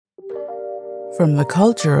From the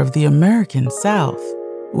culture of the American South,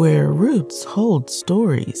 where roots hold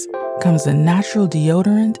stories, comes a natural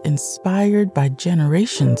deodorant inspired by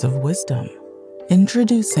generations of wisdom.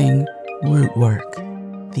 Introducing Rootwork,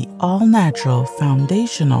 the all-natural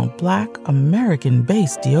foundational Black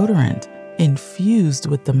American-based deodorant infused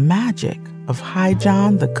with the magic of High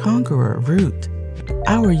John the Conqueror root.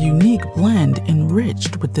 Our unique blend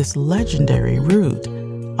enriched with this legendary root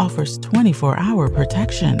offers 24-hour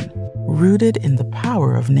protection, rooted in the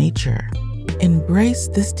power of nature. Embrace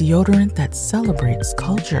this deodorant that celebrates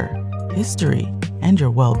culture, history, and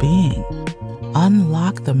your well-being.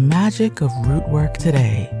 Unlock the magic of Rootwork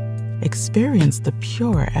today. Experience the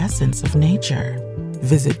pure essence of nature.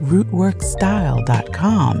 Visit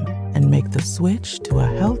rootworkstyle.com and make the switch to a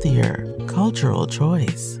healthier cultural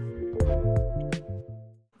choice.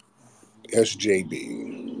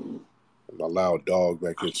 SJB. My loud dog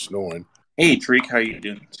back here snoring. Hey, Tariq, how you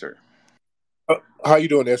doing, sir? How you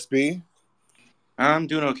doing, SB? I'm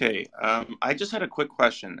doing okay. I just had a quick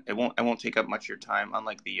question. I won't take up much of your time,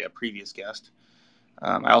 unlike the previous guest.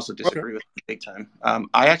 I also disagree with you big time.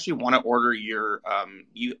 I actually want to order your.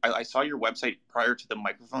 I saw your website prior to the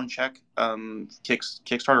microphone check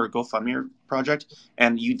Kickstarter or GoFundMe project,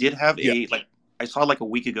 and you did have I saw like a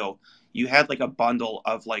week ago. You had like a bundle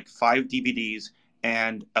of like 5 DVDs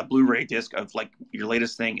and a Blu-ray disc of like your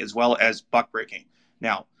latest thing, as well as buck breaking.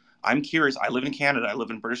 Now, I'm curious. I live in Canada. I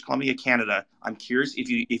live in British Columbia, Canada. I'm curious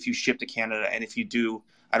if you ship to Canada, and if you do,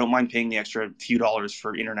 I don't mind paying the extra few dollars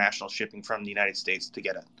for international shipping from the United States to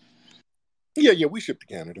get it. Yeah, we ship to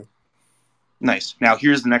Canada. Nice. Now,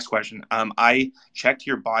 here's the next question. I checked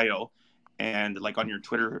your bio and like on your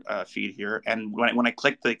Twitter feed here, and when I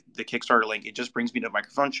click the Kickstarter link, it just brings me to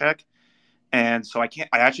microphone check. And so I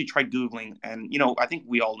actually tried Googling, and, I think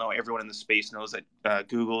we all know, everyone in the space knows that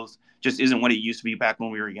Google just isn't what it used to be back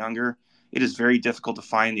when we were younger. It is very difficult to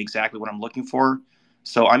find exactly what I'm looking for.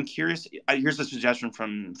 So I'm curious. Here's a suggestion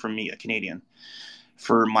from me, a Canadian,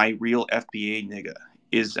 for my real FBA nigga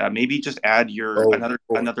is maybe just add your another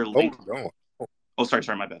link. Oh, sorry,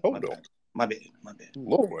 my bad. My bad.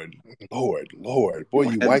 Lord. Boy,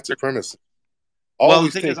 you white supremacist. Well,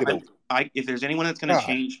 the thing is, if there's anyone that's going to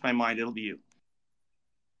change my mind, it'll be you.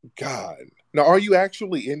 God. Now, are you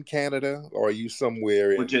actually in Canada, or are you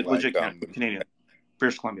somewhere legit Canadian,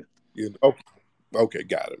 British Columbia? Okay,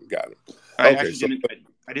 got him. I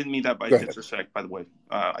didn't mean that by disrespect, by the way.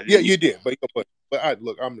 You did, but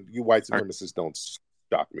you white supremacists don't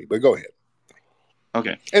shock me. But go ahead.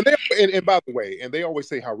 Okay. And by the way, they always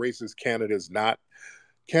say how racist Canada is not.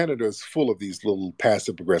 Canada is full of these little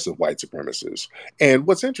passive-aggressive white supremacists. And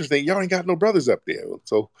what's interesting, y'all ain't got no brothers up there.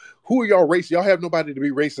 So who are y'all racist? Y'all have nobody to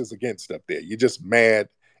be racist against up there. You're just mad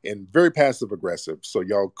and very passive-aggressive. So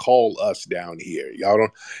y'all call us down here. Y'all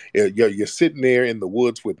don't. You're sitting there in the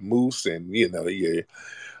woods with moose, and you're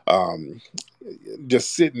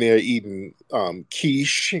just sitting there eating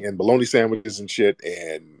quiche and bologna sandwiches and shit,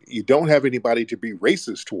 and you don't have anybody to be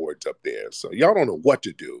racist towards up there. So y'all don't know what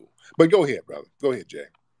to do. But go ahead, brother. Go ahead, Jay.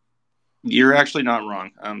 You're actually not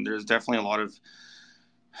wrong. There's definitely a lot of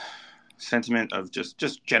sentiment of just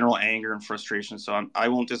general anger and frustration. So I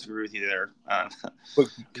won't disagree with you there,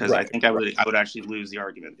 because I think I would actually lose the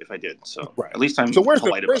argument if I did. So at least I'm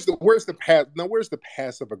polite about it. Where's the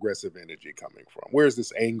passive aggressive energy coming from? Where's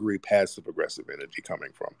this angry passive aggressive energy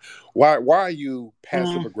coming from? Why are you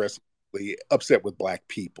passive aggressively upset with black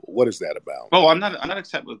people? What is that about? Oh, I'm not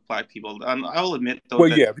upset with black people. I will admit though.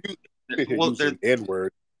 Well, if you sit here using the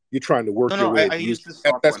N-word, you're trying to work your way. I use the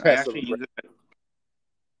soft one. I actually use it.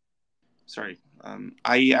 Sorry,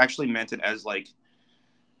 I actually meant it as like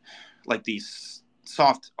the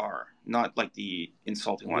soft R, not like the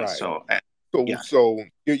insulting one. Right. So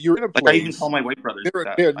you're in a place. Like I even tell my white brothers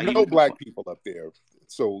there are no black people up there.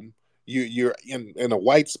 So you're in a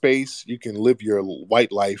white space. You can live your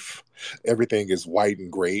white life. Everything is white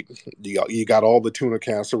and great. You got all the tuna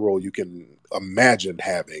casserole you can imagine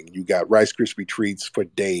having. You got Rice Krispie treats for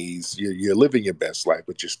days. You're living your best life,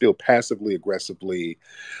 but you're still passively aggressively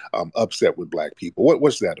upset with black people.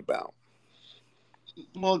 What's that about?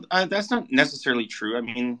 Well, that's not necessarily true. I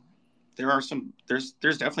mean, there's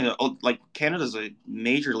definitely like Canada's a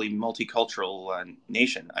majorly multicultural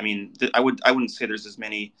nation. I mean, I wouldn't say there's as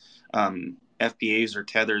many FBAs or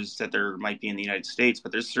tethers that there might be in the United States, but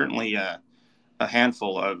there's certainly a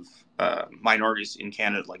handful of minorities in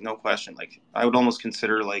Canada, like no question. Like I would almost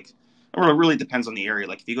consider it really depends on the area.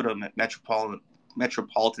 Like if you go to a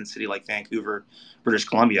metropolitan city like Vancouver, British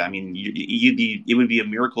Columbia, I mean, it would be a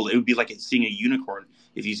miracle. It would be like seeing a unicorn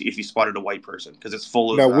if you spotted a white person, because it's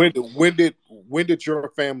full of. Now, when did your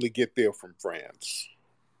family get there from France?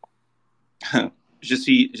 je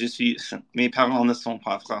suis, mes parents ne sont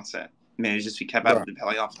pas français, mais je suis capable Right. de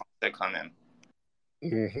parler en français quand même.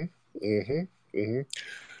 Mm-hmm. Mm-hmm. Mm-hmm.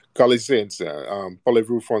 Connaissance.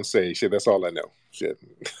 Parlez-vous français? Shit, that's all I know. Shit.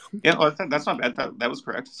 Yeah, well, that's not bad. That was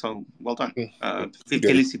correct. So well done. There you go.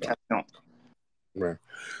 Félicitations. Right.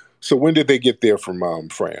 So when did they get there from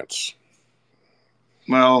France?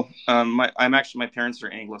 Well, my parents are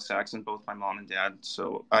Anglo-Saxon, both my mom and dad.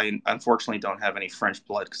 So I unfortunately don't have any French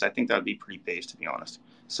blood because I think that would be pretty base, to be honest.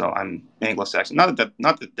 So I'm Anglo-Saxon. Not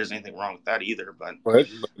that there's anything wrong with that either, but But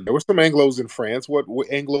there were some Anglos in France. What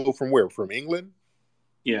Anglo from where? From England?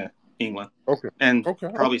 yeah, England Okay. and Okay.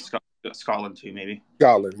 probably Scotland too, maybe.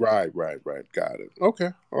 Scotland. Right. Got it.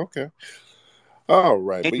 Okay. All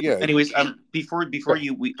right. But yeah. Anyways, before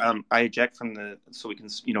I eject from the so we can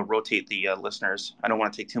rotate the listeners. I don't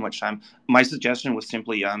want to take too much time. My suggestion was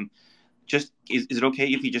simply just is it okay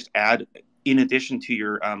if you just add in addition to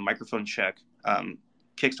your microphone check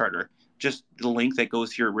Kickstarter just the link that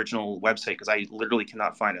goes to your original website because I literally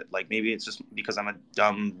cannot find it. Like maybe it's just because I'm a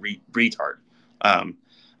dumb retard.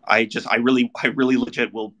 I really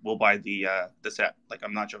legit will buy the set. Like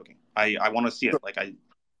I'm not joking. I want to see it.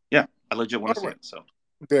 I legit want to All see right. it. So.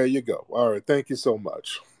 There you go. All right. Thank you so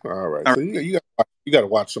much. All right. All So you got to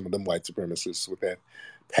watch some of them white supremacists with that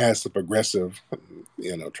passive aggressive,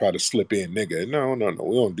 try to slip in nigga. No.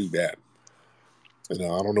 We don't do that. I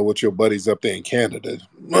don't know what your buddies up there in Canada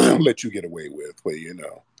let you get away with, but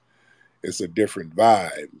it's a different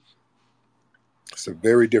vibe. It's a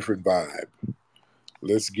very different vibe.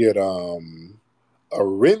 Let's get Arenza.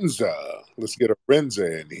 Let's get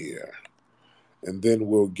Arenza in here. And then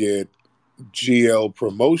we'll get GL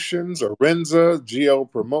Promotions, Arenza, GL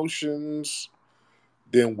Promotions.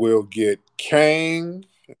 Then we'll get Kang.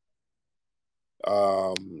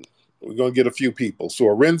 We're going to get a few people. So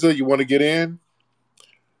Arenza, you want to get in?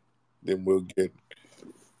 Then we'll get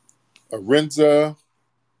Arenza,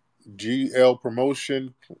 GL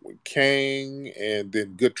Promotion, Kang, and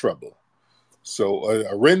then Good Trouble. So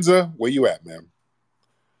Arenza, where you at, man?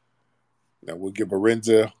 Now we'll give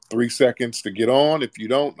Arenza 3 seconds to get on. If you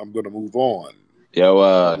don't, I'm going to move on.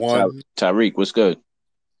 Yo, One. Tariq, what's good?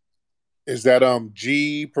 Is that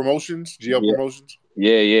G Promotions? GL Yeah, Promotions?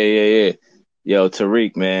 yeah. Yo,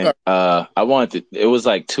 Tariq, man. I wanted to, it was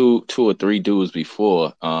like two or three dudes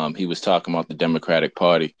before. He was talking about the Democratic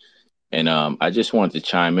Party, and I just wanted to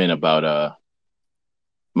chime in about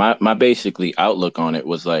my basically outlook on it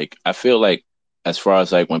was like I feel like as far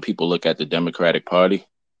as like when people look at the Democratic Party,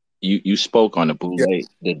 you spoke on the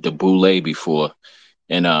Yeah. boule before.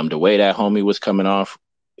 And the way that homie was coming off,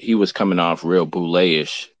 he was coming off real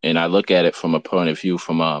boule-ish. And I look at it from a point of view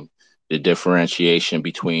from the differentiation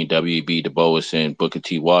between W.E.B. Du Bois and Booker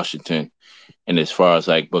T. Washington. And as far as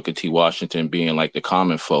like Booker T. Washington being like the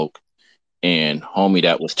common folk and homie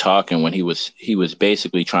that was talking when he was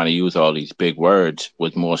basically trying to use all these big words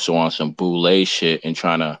was more so on some boule shit and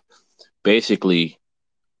trying to basically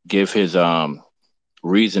give his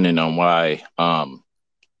reasoning on why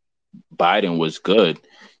Biden was good.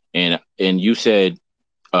 And you said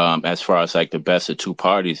as far as like the best of two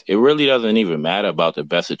parties, it really doesn't even matter about the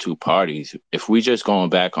best of two parties. If we just going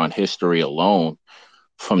back on history alone,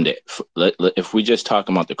 if we just talk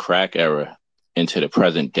about the crack era into the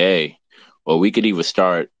present day, or we could even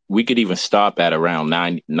stop at around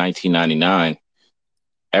 1999.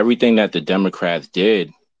 Everything that the Democrats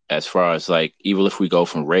did, as far as like, even if we go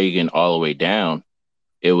from Reagan all the way down,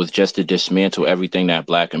 it was just to dismantle everything that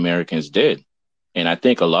Black Americans did. And I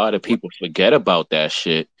think a lot of people forget about that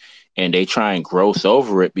shit and they try and gross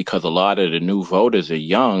over it because a lot of the new voters are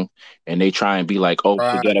young and they try and be like, oh,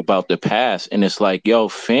 forget Right. about the past. And it's like, yo,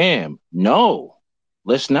 fam, no,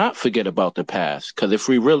 let's not forget about the past. Because if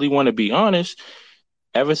we really want to be honest,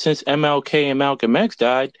 ever since MLK and Malcolm X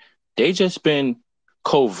died, they just been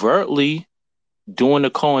covertly doing the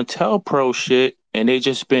COINTELPRO shit, and they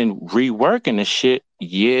just been reworking the shit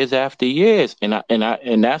years after years. And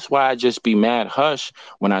that's why I just be mad hush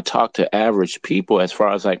when I talk to average people as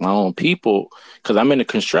far as like my own people, because I'm in the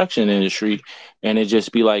construction industry, and it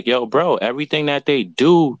just be like, yo, bro, everything that they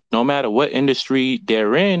do, no matter what industry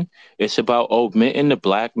they're in, it's about omitting the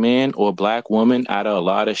Black man or Black woman out of a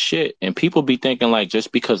lot of shit. And people be thinking like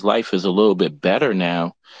just because life is a little bit better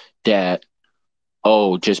now, that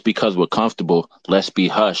oh, just because we're comfortable, let's be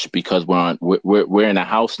hush because we're in a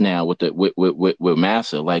house now with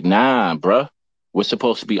Massa. Like, nah, bruh. We're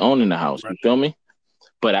supposed to be owning the house. Right. You feel me?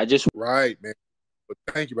 But I just Right, man. But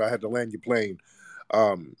thank you, but I had to land your plane.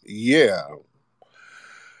 Yeah,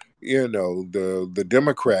 the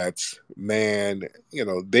Democrats, man,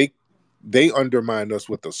 they undermine us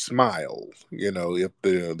with a smile. If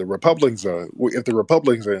the Republicans are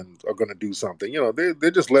going to do something,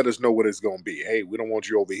 they just let us know what it's going to be. Hey, we don't want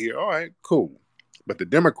you over here. All right, cool. But the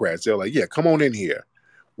Democrats, they're like, yeah, come on in here.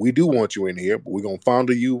 We do want you in here, but we're going to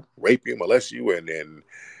fondle you, rape you, molest you, and then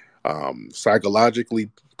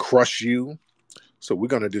psychologically crush you. So we're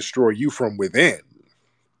going to destroy you from within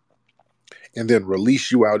and then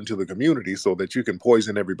release you out into the community so that you can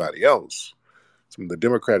poison everybody else. Some of the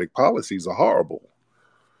Democratic policies are horrible.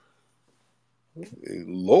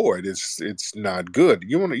 Lord, it's not good.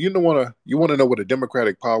 You want to know what a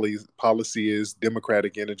Democratic policy is?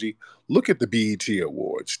 Democratic energy. Look at the BET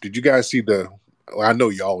Awards. Did you guys see I know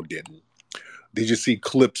y'all didn't. Did you see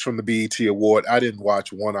clips from the BET Award? I didn't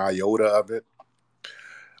watch one iota of it.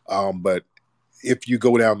 But if you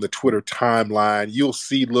go down the Twitter timeline, you'll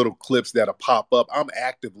see little clips that'll pop up. I'm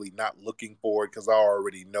actively not looking for it because I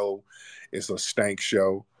already know it's a stank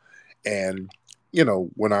show. And,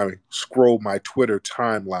 when I scroll my Twitter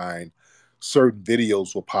timeline, certain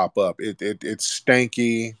videos will pop up. It's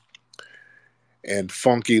stanky and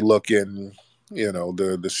funky looking,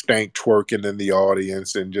 the stank twerking in the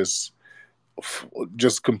audience and just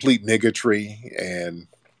complete niggatry. And,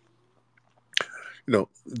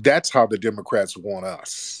 that's how the Democrats want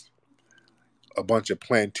us. A bunch of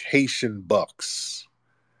plantation bucks.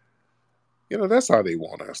 That's how they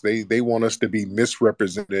want us. They want us to be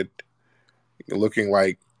misrepresented, looking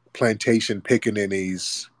like plantation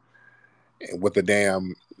pickaninnies with a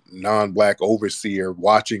damn non-black overseer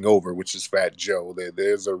watching over, which is Fat Joe.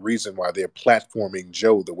 There's a reason why they're platforming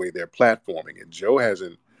Joe the way they're platforming. And Joe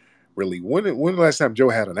hasn't really... When the last time Joe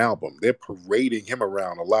had an album? They're parading him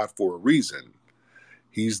around a lot for a reason.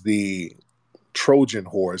 He's the Trojan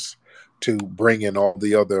horse to bring in all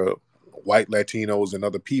the other white Latinos and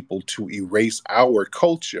other people to erase our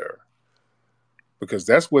culture. Because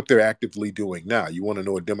that's what they're actively doing now. You want to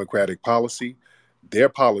know a Democratic policy? Their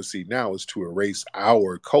policy now is to erase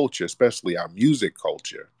our culture, especially our music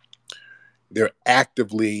culture. They're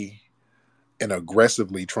actively and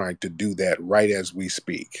aggressively trying to do that right as we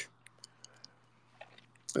speak.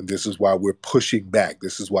 And this is why we're pushing back.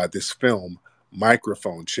 This is why this film,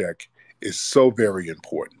 Microphone Check, is so very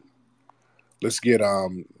important. Let's get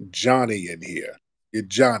Johnny in here. Get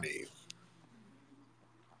Johnny.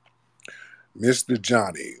 Mr.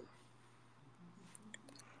 Johnny.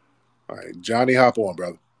 All right, Johnny, hop on,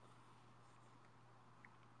 brother.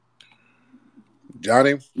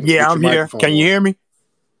 Johnny? Yeah, I'm here. Can you hear me?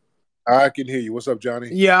 I can hear you. What's up, Johnny?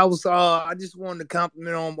 Yeah, I just wanted to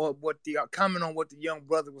comment on what the young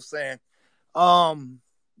brother was saying.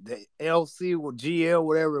 The LC or GL,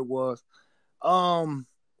 whatever it was.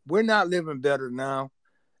 We're not living better now.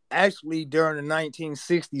 Actually, during the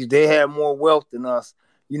 1960s, they had more wealth than us.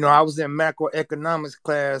 I was in macroeconomics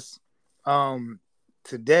class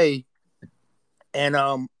today,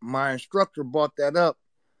 and my instructor brought that up.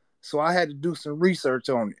 So I had to do some research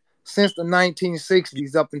on it. Since the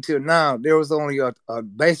 1960s up until now, there was only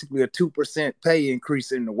basically a 2% pay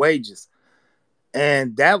increase in the wages.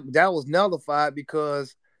 And that was nullified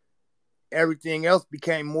because everything else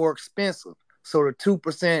became more expensive. So the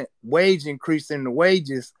 2% wage increase in the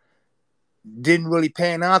wages didn't really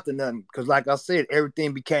pan out to nothing. Because like I said,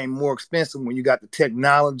 everything became more expensive when you got the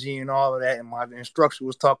technology and all of that. And my instructor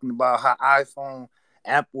was talking about how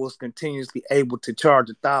Apple was continuously able to charge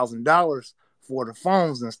 $1,000 for the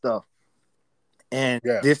phones and stuff. And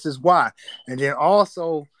This is why. And then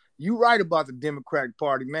also, you right about the Democratic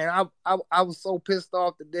Party, man. I was so pissed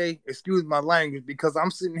off today, excuse my language, because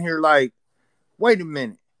I'm sitting here like, wait a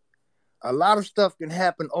minute. A lot of stuff can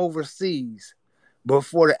happen overseas, but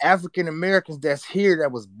for the African Americans that's here,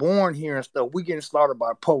 that was born here and stuff, we getting slaughtered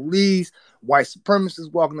by police, white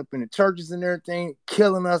supremacists walking up in the churches and everything,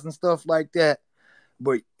 killing us and stuff like that.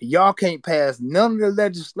 But y'all can't pass none of the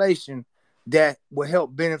legislation that will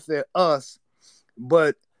help benefit us.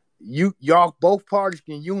 But y'all, both parties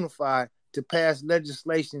can unify to pass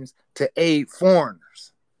legislations to aid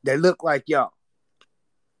foreigners that look like y'all.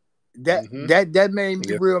 That made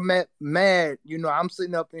me real mad. I'm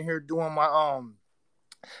sitting up in here doing my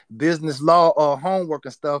business law homework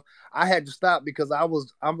and stuff. I had to stop because I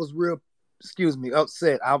was real,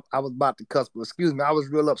 upset. I was about to cuss, but I was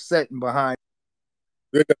real upset and behind.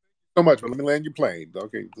 Thank you so much. Let me land your plane.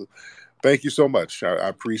 Okay. Thank you so much. I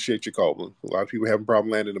appreciate your call. A lot of people have a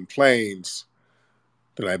problem landing them planes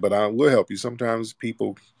tonight, but I will help you. Sometimes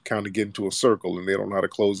people kind of get into a circle and they don't know how to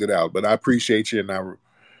close it out. But I appreciate you and I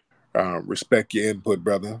respect your input,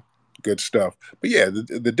 brother. Good stuff. But yeah,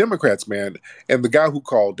 the Democrats, man, and the guy who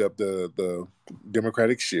called up the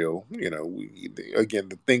Democratic shield, again,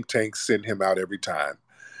 the think tanks send him out every time.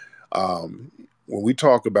 When we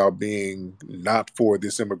talk about being not for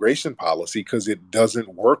this immigration policy because it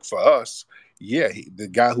doesn't work for us, yeah, the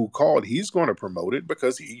guy who called, he's going to promote it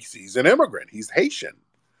because he's an immigrant. He's Haitian.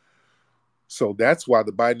 So that's why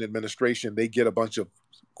the Biden administration, they get a bunch of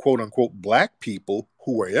quote unquote black people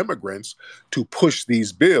who are immigrants to push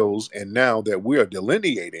these bills. And now that we are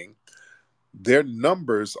delineating, their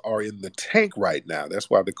numbers are in the tank right now. That's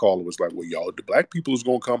why the caller was like, well, y'all, the black people is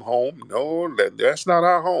going to come home. No, that's not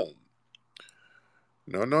our home.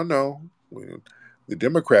 No. The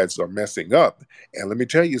Democrats are messing up. And let me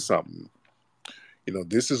tell you something.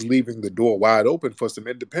 This is leaving the door wide open for some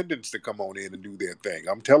independents to come on in and do their thing.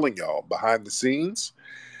 I'm telling y'all, behind the scenes,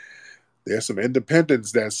 there's some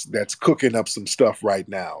independents that's cooking up some stuff right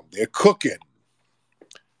now. They're cooking.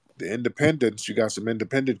 The independents, you got some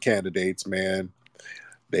independent candidates, man.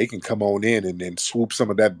 They can come on in and then swoop some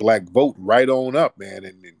of that black vote right on up, man.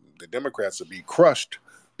 And the Democrats will be crushed.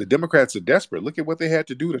 The Democrats are desperate. Look at what they had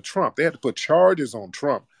to do to Trump. They had to put charges on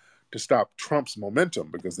Trump to stop Trump's momentum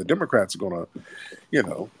because the Democrats are going to,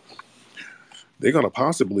 they're going to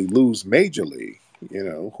possibly lose majorly.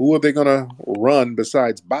 Who are they going to run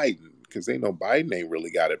besides Biden? Because they know Biden ain't really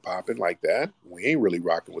got it popping like that. We ain't really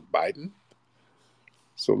rocking with Biden.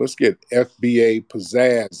 So let's get FBA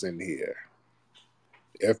Pizzazz in here.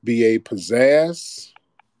 FBA Pizzazz.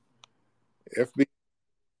 FBA.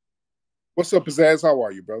 What's up, Pizzazz? How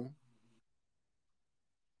are you, brother?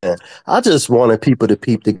 I just wanted people to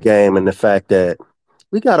peep the game and the fact that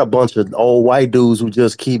we got a bunch of old white dudes who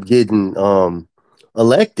just keep getting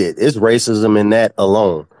elected. It's racism in that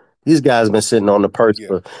alone. These guys been sitting on the purse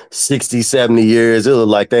for 60, 70 years. It looked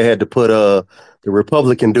like they had to put the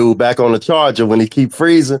Republican dude back on the charger when he keep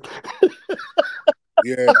freezing.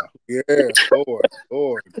 Yeah, Lord.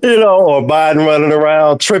 Or Biden running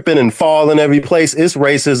around tripping and falling every place. It's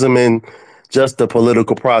racism in just the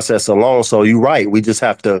political process alone. So you're right. We just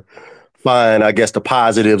have to find, I guess, the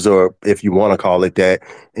positives, or if you want to call it that,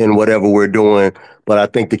 in whatever we're doing. But I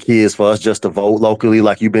think the key is for us just to vote locally,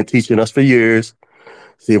 like you've been teaching us for years.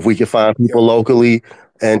 See if we can find people locally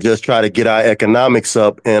and just try to get our economics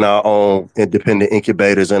up in our own independent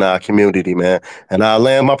incubators in our community, man. And I'll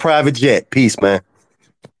land my private jet. Peace, man.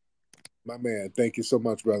 My man, thank you so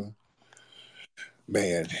much, brother.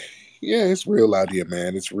 Man, yeah, it's real out here,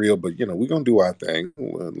 man. It's real, but we're gonna do our thing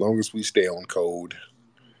as long as we stay on code.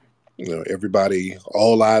 Everybody,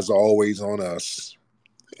 all eyes are always on us.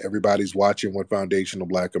 Everybody's watching what foundational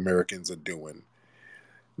Black Americans are doing.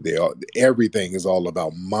 Everything is all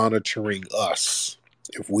about monitoring us.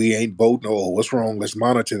 If we ain't voting, what's wrong? Let's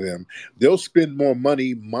monitor them. They'll spend more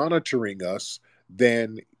money monitoring us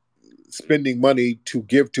than spending money to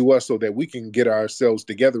give to us so that we can get ourselves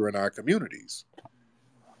together in our communities.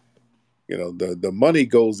 The money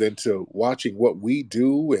goes into watching what we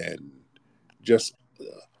do and just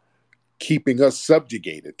keeping us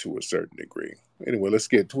subjugated to a certain degree. Anyway, let's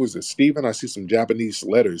get, who is it? Stephen? I see some Japanese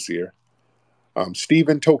letters here.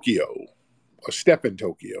 Stephen Tokyo or Stephen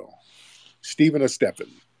Tokyo. Stephen or Stephen?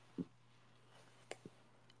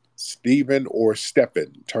 Stephen or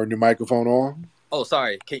Stephen? Turn your microphone on. Oh,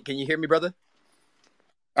 sorry. Can you hear me, brother?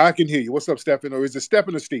 I can hear you. What's up, Stephen? Or is it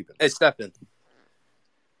Stephen or Stephen? It's Stephen.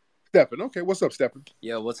 Stephen. Okay. What's up, Stephen?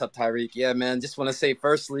 Yeah. What's up, Tariq? Yeah, man. Just want to say,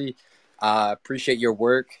 firstly, appreciate your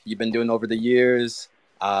work you've been doing over the years.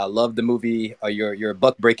 Love the movie, your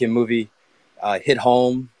buck-breaking movie, hit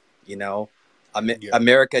home.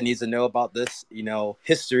 America needs to know about this,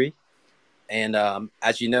 history. And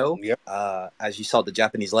as you know, as you saw the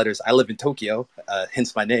Japanese letters, I live in Tokyo,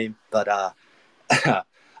 hence my name. But yeah,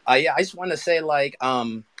 I just want to say,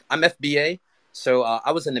 I'm FBA. So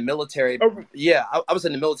I was in the military. Oh. Yeah, I was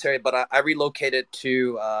in the military, but I relocated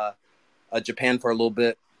to Japan for a little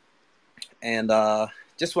bit. And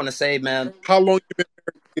just want to say, man. How long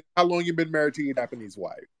you been married to your Japanese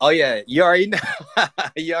wife? Oh, yeah. You already know.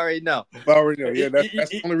 You already know. I already know. Yeah, that's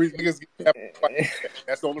the only reason niggas get Japanese wife.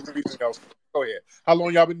 That's the only reason else. Go ahead. How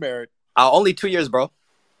long y'all been married? Only 2 years, bro.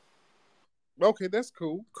 Okay, that's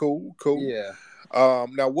cool. Yeah.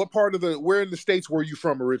 Now, where in the States were you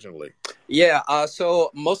from originally? Yeah,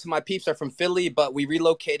 so most of my peeps are from Philly, but we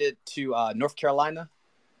relocated to North Carolina.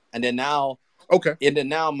 And then now,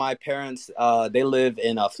 my parents, they live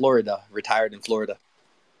in Florida, retired in Florida.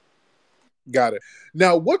 Got it.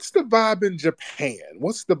 Now, what's the vibe in Japan?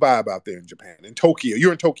 What's the vibe out there in Japan? In Tokyo?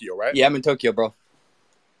 You're in Tokyo, right? Yeah, I'm in Tokyo, bro.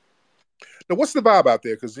 Now, what's the vibe out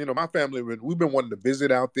there? Because, my family, we've been wanting to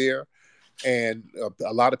visit out there. And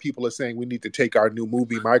a lot of people are saying we need to take our new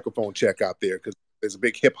movie Microphone Check out there because there's a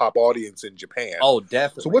big hip hop audience in Japan. Oh,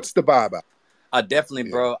 definitely. So what's the vibe out? Definitely,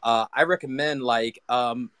 bro. I recommend,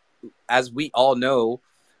 as we all know,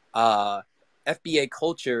 FBA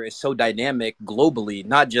culture is so dynamic globally,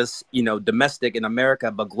 not just domestic in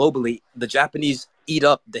America, but globally. The Japanese eat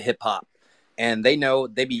up the hip hop, and they know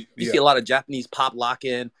you see a lot of Japanese pop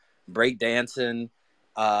locking, break dancing.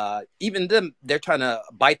 Even them, they're trying to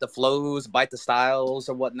bite the flows, bite the styles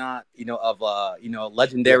or whatnot, of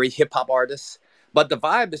legendary hip hop artists. But the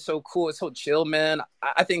vibe is so cool. It's so chill, man.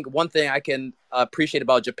 I think one thing I can appreciate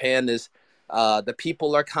about Japan is the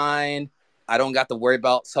people are kind. I don't got to worry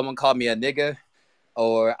about someone called me a nigga,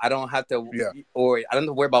 or I don't have to, or I don't have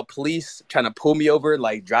to worry about police trying to pull me over,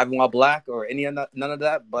 like driving while black or none of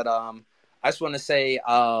that. But I just want to say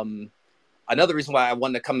another reason why I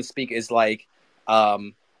wanted to come and speak is like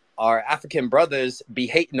our African brothers be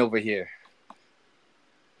hating over here.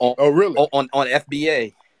 Really? On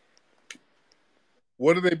FBA.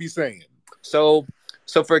 What do they be saying? So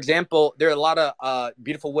for example, there are a lot of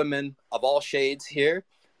beautiful women of all shades here,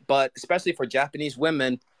 but especially for Japanese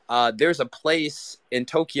women, there's a place in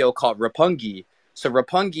Tokyo called Roppongi. So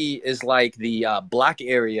Roppongi is like the black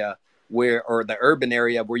area or the urban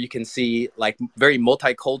area where you can see like very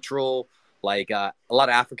multicultural, like a lot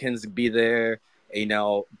of Africans be there,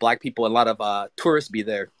 black people, and a lot of tourists be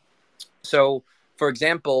there. So, for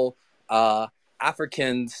example,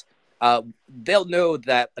 Africans, they'll know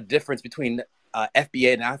that a difference between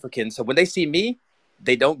FBA and Africans. So when they see me,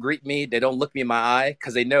 they don't greet me. They don't look me in my eye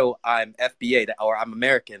because they know I'm FBA or I'm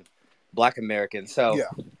American, Black American. So,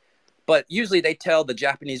 but usually they tell the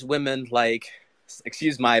Japanese women, like,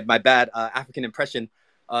 excuse my bad African impression,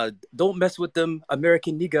 don't mess with them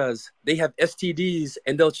American niggas. They have STDs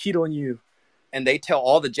and they'll cheat on you. And they tell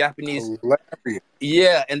all the Japanese,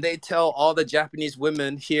 and they tell all the Japanese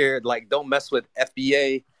women here, like, don't mess with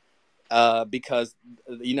FBA because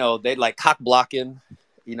they like cock blocking,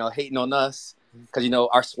 hating on us because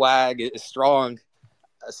our swag is strong,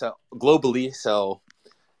 so globally. So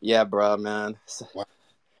yeah, bro, man.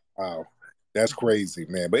 Wow, that's crazy,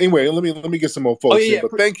 man. But anyway, let me get some more folks in.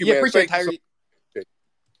 But thank you, man. Appreciate thank Tariq. you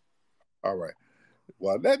so All right.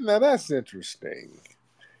 Well, that's interesting.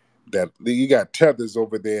 That you got Tethers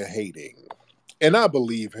over there hating, and I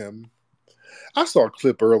believe him. I saw a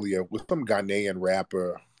clip earlier with some Ghanaian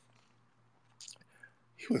rapper.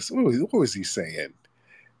 What was he saying?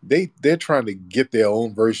 They're trying to get their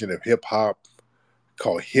own version of hip hop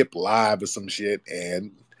called Hip Live or some shit,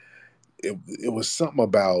 and it was something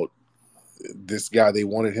about this guy. They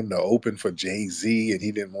wanted him to open for Jay-Z, and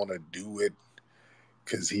he didn't want to do it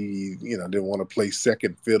because he didn't want to play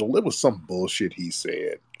second fiddle. It was some bullshit he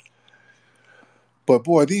said. But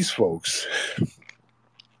boy, these folks,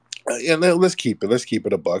 and let's keep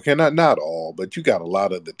it a buck, and not all, but you got a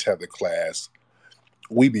lot of the tether class.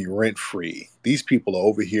 We be rent free. These people are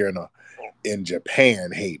over here in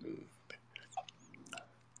Japan hating.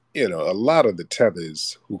 A lot of the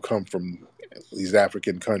tethers who come from these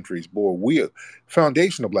African countries, boy, we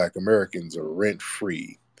foundational Black Americans are rent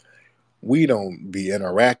free. We don't be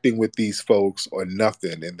interacting with these folks or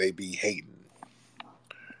nothing, and they be hating.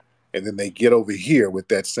 And then they get over here with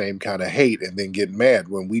that same kind of hate and then get mad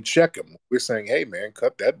when we check them. We're saying, hey, man,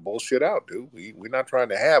 cut that bullshit out, dude. We're not trying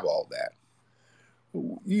to have all that.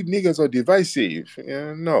 You niggas are divisive.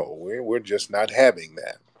 No, we're just not having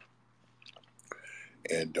that.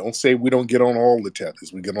 And don't say we don't get on all the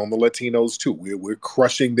tethers. We get on the Latinos, too. We're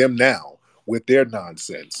crushing them now with their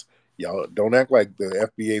nonsense. Y'all don't act like the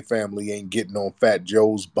FBA family ain't getting on Fat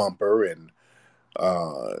Joe's bumper and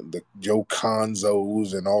the Joe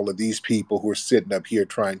Conzos and all of these people who are sitting up here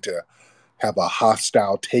trying to have a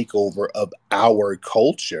hostile takeover of our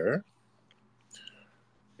culture.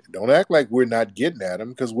 Don't act like we're not getting at them,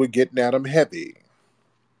 because we're getting at them heavy.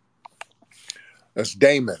 That's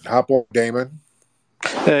Damon. Hop on, Damon.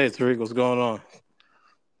 Hey, Tariq, what's going on?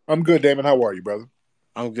 I'm good, Damon. How are you, brother?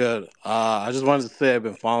 I'm good. I just wanted to say I've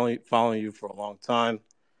been following you for a long time,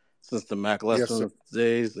 since the Mac Lessons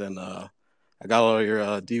days, and I got all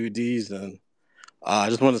your DVDs, and I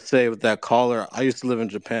just want to say with that caller, I used to live in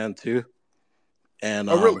Japan too, and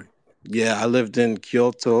oh, really? Yeah, I lived in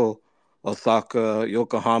Kyoto, Osaka,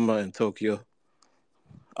 Yokohama, and Tokyo.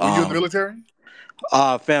 Were you in the military?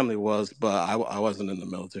 Family was, but I wasn't in the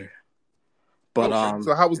military. But okay.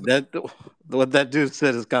 So how was that? What that dude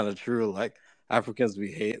said is kind of true. Like, Africans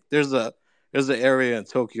we hate. There's an area in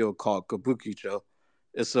Tokyo called Kabukicho.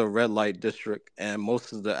 It's a red light district, and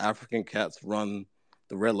most of the African cats run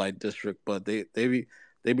the red light district, but they be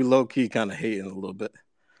low key kind of hating a little bit.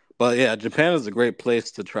 But yeah, Japan is a great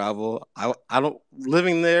place to travel. I don't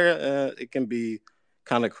living there. It can be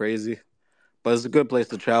kind of crazy, but it's a good place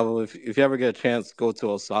to travel. If you ever get a chance, go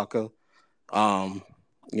to Osaka.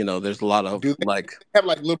 There's a lot of do they have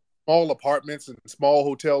like little small apartments and small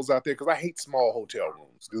hotels out there? Because I hate small hotel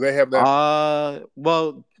rooms. Do they have that?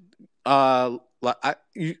 Well,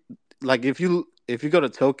 like if you go to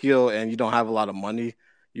Tokyo and you don't have a lot of money,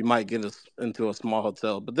 you might get into a small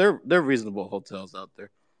hotel, but they're reasonable hotels out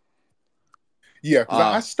there. Yeah, because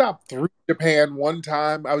I stopped through Japan one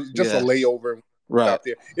time. I was just a layover and stopped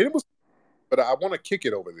there. And it was, but I want to kick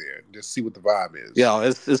it over there and just see what the vibe is. Yeah,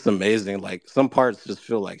 it's amazing. Like some parts just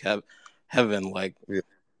feel like heaven. Like,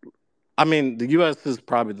 I mean, the U.S. is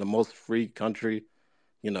probably the most free country,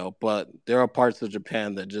 but there are parts of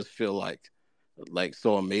Japan that just feel like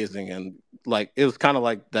so amazing. And like it was kind of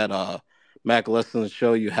like that Mac Lessons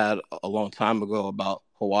show you had a long time ago about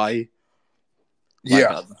Hawaii.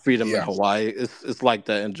 Like freedom in Hawaii. It's like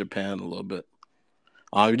that in Japan a little bit.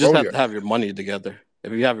 You just have to have your money together.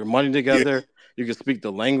 If you have your money together, you can speak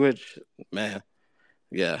the language, man.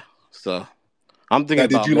 Yeah. So I'm thinking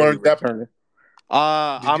about maybe returning.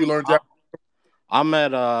 Did you learn Japanese? I'm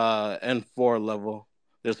at N4 level.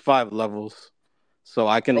 There's 5 levels, so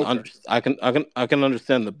I can I can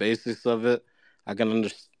understand the basics of it. I can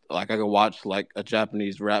I can watch like a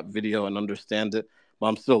Japanese rap video and understand it, but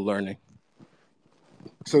I'm still learning.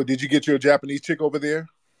 So did you get your Japanese chick over there?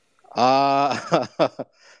 I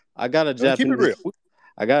got a Japanese. Keep it real.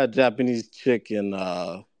 I got a Japanese chick in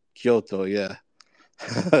Kyoto. Yeah.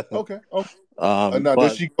 Okay. Now,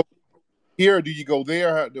 does she go here or do you go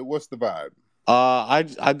there? What's the vibe?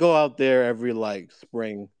 I go out there every like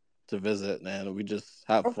spring to visit, and we just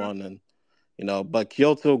have fun, and But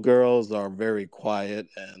Kyoto girls are very quiet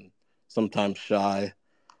and sometimes shy.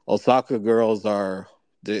 Osaka girls are.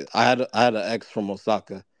 I had an ex from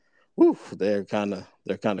Osaka. Woo, they're kind of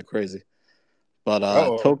crazy. But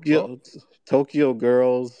Tokyo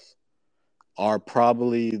girls are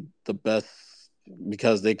probably the best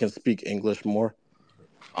because they can speak English more.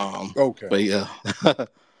 But yeah.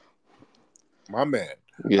 My man.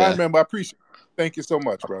 Yeah. I remember. I appreciate it. Thank you so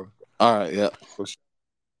much, brother. All right. Yeah.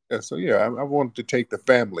 So I wanted to take the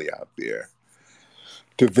family out there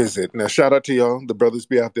to visit. Now, shout out to y'all. The brothers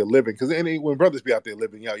be out there living, because when brothers be out there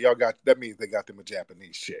living, y'all got that means they got them a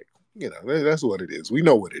Japanese chick. That's what it is. We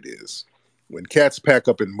know what it is. When cats pack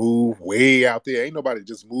up and move way out there, ain't nobody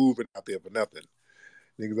just moving out there for nothing.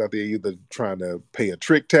 Niggas out there either trying to pay a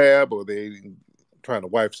trick tab or they trying to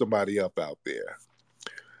wipe somebody up out there.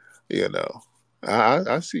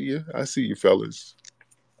 I see you. I see you, fellas.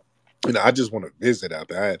 I just want to visit out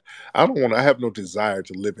there. I have no desire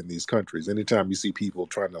to live in these countries. Anytime you see people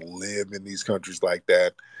trying to live in these countries like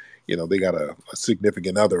that, they got a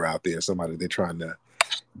significant other out there, somebody they're trying to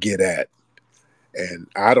get at. And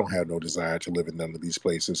I don't have no desire to live in none of these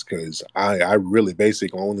places because I really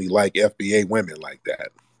basically only like FBA women like that.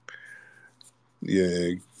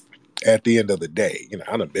 Yeah. At the end of the day,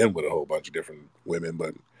 I done been with a whole bunch of different women,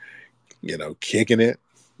 but kicking it.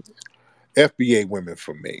 FBA women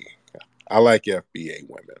for me. I like FBA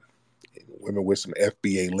women. Women with some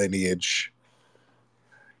FBA lineage.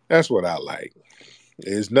 That's what I like.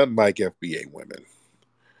 There's nothing like FBA women.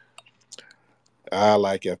 I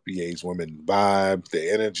like FBA's women vibe,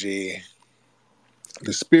 the energy,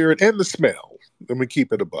 the spirit, and the smell. Let me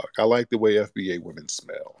keep it a buck. I like the way FBA women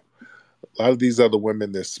smell. A lot of these other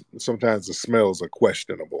women, sometimes the smells are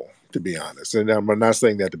questionable, to be honest. And I'm not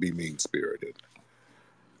saying that to be mean-spirited.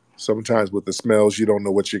 Sometimes with the smells, you don't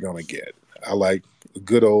know what you're going to get. I like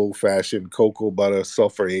good old-fashioned cocoa butter,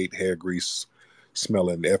 sulfate hair grease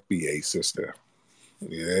smelling FBA sister.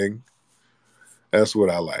 Yeah, that's what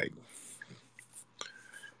I like.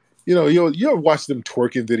 You'll watch them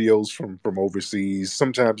twerking videos from overseas.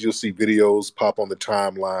 Sometimes you'll see videos pop on the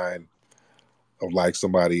timeline of like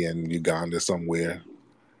somebody in Uganda somewhere,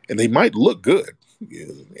 and they might look good,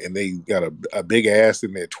 and they got a big ass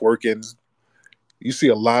and they're twerking. You see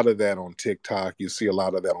a lot of that on TikTok. You see a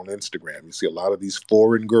lot of that on Instagram. You see a lot of these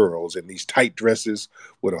foreign girls in these tight dresses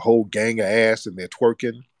with a whole gang of ass and they're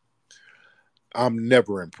twerking. I'm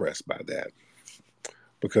never impressed by that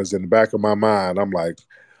because in the back of my mind, I'm like,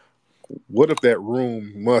 what if that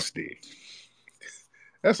room musty?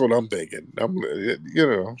 That's what I'm thinking.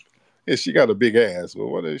 If she got a big ass, but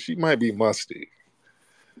what if she might be musty?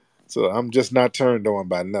 So I'm just not turned on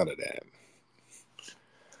by none of that.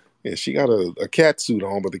 Yeah, she got a cat suit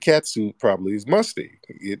on, but the cat suit probably is musty.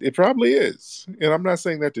 It probably is. And I'm not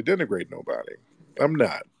saying that to denigrate nobody. I'm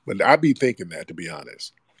not. But I be thinking that, to be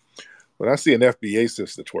honest. When I see an FBA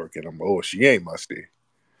sister twerking, she ain't musty.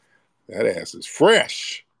 That ass is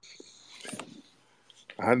fresh.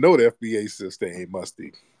 I know the FBA sister ain't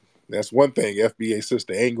musty. That's one thing FBA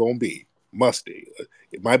sister ain't gonna be. Musty.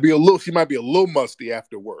 She might be a little musty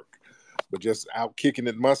after work. But just out kicking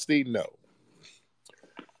it musty, no.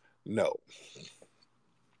 No,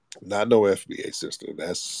 not no FBA sister.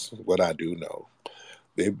 That's what I do know.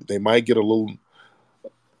 They might get a little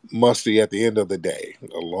musty at the end of the day.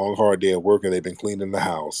 A long, hard day of work, and they've been cleaning the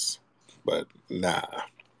house. But nah,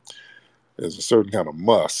 there's a certain kind of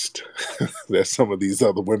must that some of these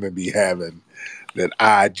other women be having that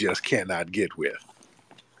I just cannot get with.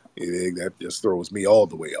 That just throws me all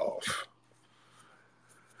the way off.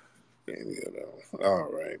 And,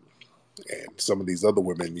 all right. And some of these other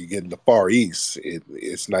women, you get in the Far East,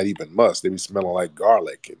 it's not even must. They be smelling like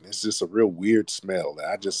garlic, and it's just a real weird smell.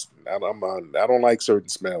 I don't like certain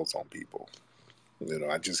smells on people.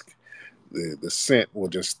 I just the scent will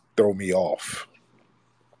just throw me off.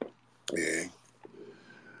 Yeah,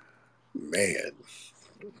 man.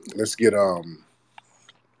 Let's get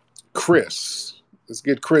Chris. Let's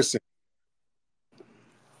get Chris in.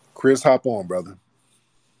 Chris, hop on, brother.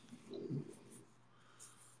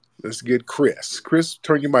 Let's get Chris. Chris,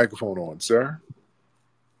 turn your microphone on, sir.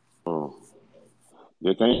 Oh,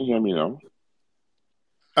 yeah, can you hear me now?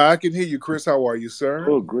 I can hear you, Chris. How are you, sir?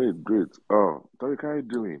 Oh, great, great. Oh, Tariq, how are you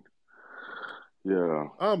doing? Yeah.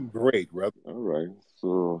 I'm great, brother. All right.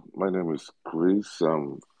 So my name is Chris.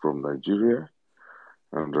 I'm from Nigeria,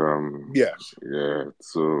 and yes, yeah.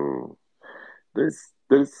 So there's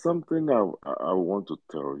something I want to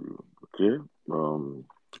tell you. Okay.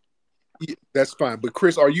 Yeah, that's fine. But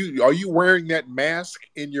Chris, are you wearing that mask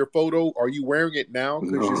in your photo? Are you wearing it now?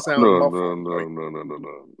 Because you sound muffled.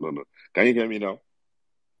 No. Can you hear me now?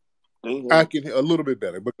 Can you hear I me? can a little bit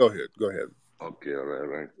better, but go ahead. Go ahead. Okay, all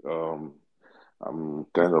right. I'm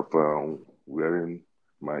kind of wearing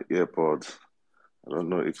my AirPods. I don't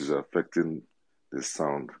know if it's affecting the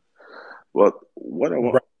sound, but what I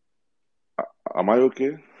want, Right. am I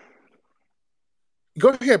okay? Go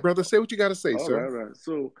ahead, brother. Say what you got to say, All sir. right.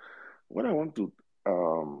 So, what I want to,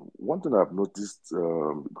 one thing I've noticed,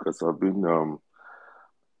 because I've been with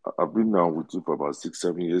you for about 6,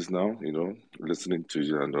 7 years now, listening to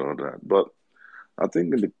you and all that. But I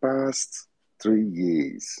think in the past 3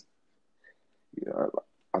 years, yeah,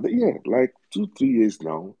 I think, yeah, like 2, 3 years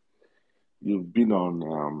now, you've been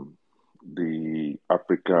on the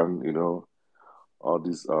African, all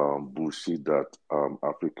this bullshit that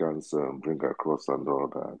Africans bring across and all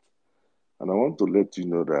that. And I want to let you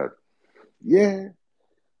know that, yeah,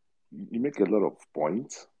 you make a lot of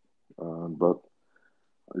points, but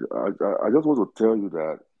I just want to tell you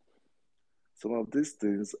that some of these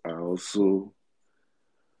things are also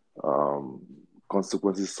um,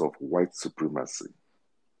 consequences of white supremacy.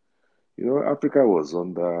 Africa was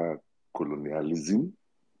under colonialism.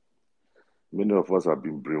 Many of us have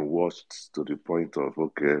been brainwashed to the point of,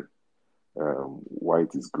 okay,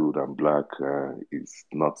 white is good and black is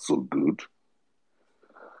not so good.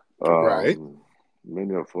 Right.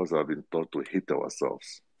 Many of us have been taught to hate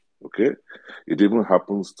ourselves. Okay, it even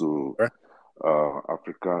happens to Right.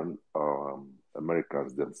 African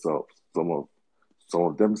Americans themselves. Some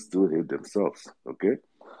of them still hate themselves. Okay,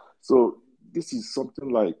 so this is something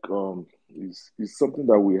like is something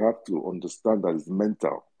that we have to understand that is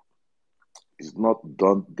mental. It's not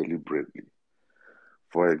done deliberately.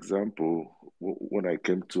 For example, when I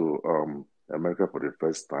came to America for the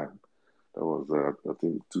first time, that was I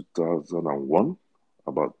think 2001,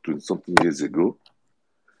 about 20 something years ago.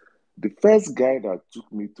 The first guy that took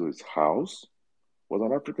me to his house was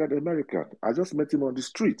an African American. I just met him on the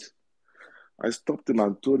street. I stopped him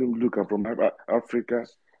and told him, "Look, I'm from Africa.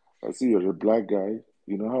 I see you're a black guy.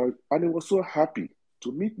 You know how?" And he was so happy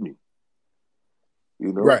to meet me.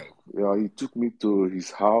 Right. He took me to his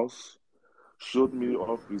house, showed me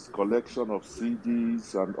off his collection of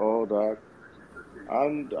CDs and all that,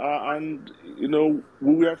 and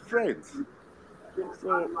we were friends.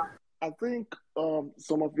 So I think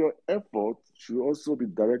some of your effort should also be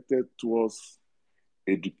directed towards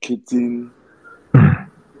educating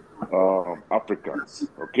Africans.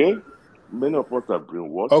 Okay, many of us are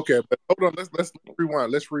brainwashed. Okay, but hold on. Let's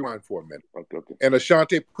rewind. Let's rewind for a minute. Okay. And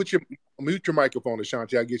Ashante, mute your microphone,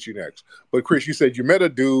 Ashante. I'll get you next. But Chris, you said you met a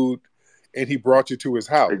dude, and he brought you to his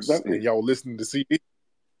house, Exactly. and y'all were listening to CD.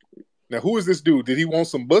 Now, who is this dude? Did he want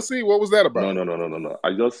some bussy? What was that about? No.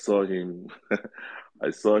 I just saw him. I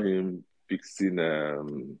saw him fixing a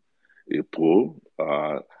pole.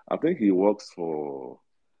 I think he works for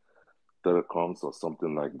telecoms or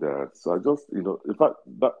something like that. So I just, in fact,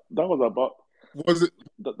 that was about. Was it?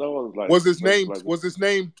 That was like. Was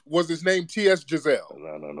his name T.S. Giselle?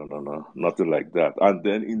 No, nothing like that. And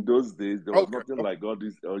then in those days, there was nothing like all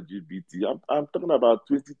this LGBT. I'm talking about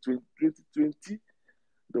 2020.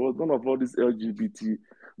 There was none of all this LGBT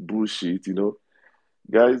bullshit.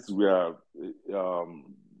 Guys, we are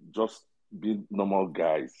just being normal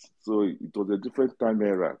guys. So it was a different time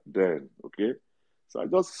era then, okay? So I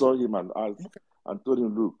just saw him and asked and told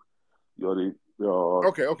him, look, you're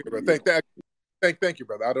Okay, bro. Thank you,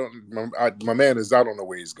 brother. My man is, I don't know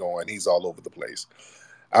where he's going. He's all over the place.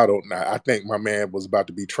 I don't know. I think my man was about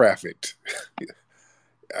to be trafficked.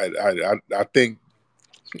 I think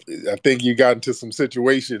you got into some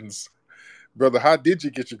situations, brother. How did you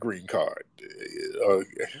get your green card?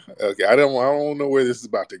 Okay, I don't know where this is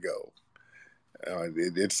about to go.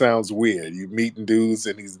 It sounds weird. You meeting dudes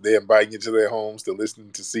and they're inviting you to their homes to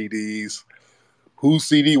listen to CDs. Whose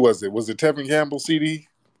CD was it? Was it Tevin Campbell's CD?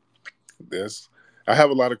 I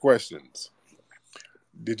have a lot of questions.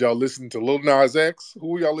 Did y'all listen to Lil Nas X?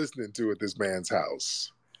 Who are y'all listening to at this man's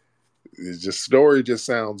house? Story just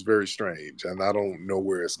sounds very strange, and I don't know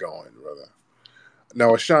where it's going, brother.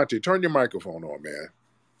 Now, Ashanti, turn your microphone on, man.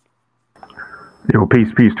 Yo, peace,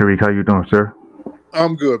 Tariq. How you doing, sir?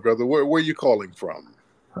 I'm good, brother. Where are you calling from?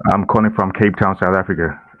 I'm calling from Cape Town, South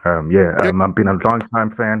Africa. I've been a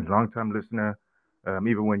long-time fan, long-time listener.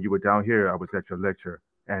 Even when you were down here, I was at your lecture,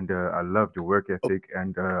 and I love your work ethic,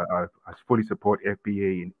 and I fully support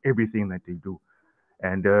FBA in everything that they do.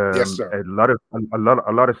 And Yes, sir. a lot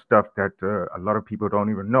of stuff that a lot of people don't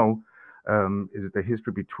even know is the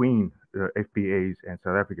history between FBAs and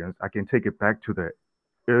South Africans. I can take it back to the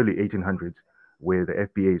early 1800s, where the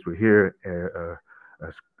FBAs were here,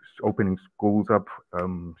 opening schools up,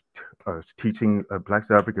 teaching Black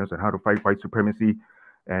South Africans on how to fight white supremacy.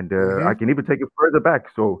 And I can even take it further back.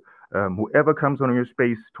 So whoever comes on your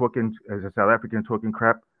space talking as a South African talking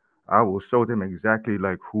crap, I will show them exactly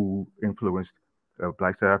like who influenced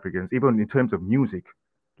Black South Africans, even in terms of music,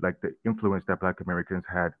 like the influence that Black Americans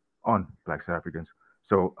had on Black South Africans.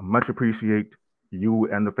 So I much appreciate you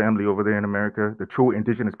and the family over there in America, the true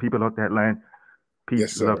indigenous people of that land. Peace,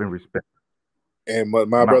 yes, love, and respect. And my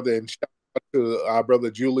brother, and shout out to our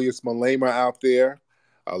brother Julius Malema out there.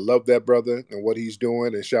 I love that brother and what he's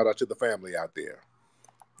doing, and shout out to the family out there.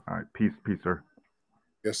 All right, peace, sir.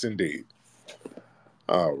 Yes, indeed.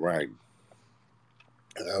 All right.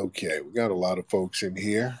 Okay, we got a lot of folks in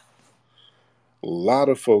here.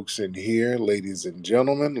 Ladies and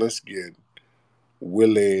gentlemen. Let's get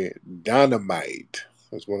Willie Dynamite.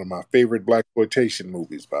 That's one of my favorite blaxploitation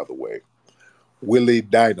movies, by the way. Willie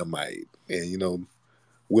Dynamite. And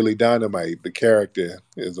Willie Dynamite, the character,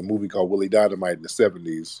 is a movie called Willie Dynamite in the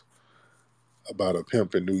 70s about a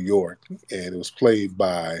pimp in New York. And it was played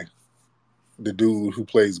by the dude who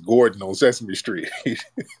plays Gordon on Sesame Street.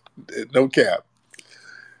 No cap.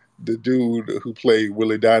 The dude who played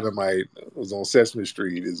Willie Dynamite was on Sesame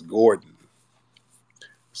Street is Gordon.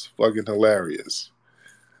 It's fucking hilarious.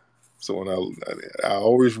 So when I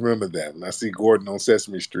always remember that when I see Gordon on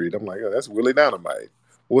Sesame Street, I'm like, oh, that's Willie Dynamite.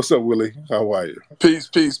 What's up, Willie? How are you?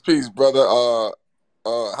 Peace, brother.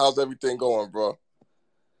 How's everything going, bro?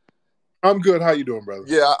 I'm good. How you doing, brother?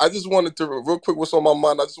 Yeah, I just wanted to real quick. What's on my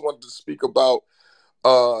mind? I just wanted to speak about,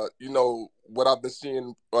 what I've been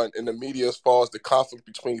seeing in the media as far as the conflict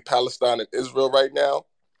between Palestine and Israel right now.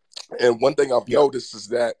 And one thing I've noticed is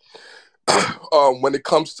that when it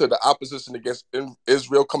comes to the opposition against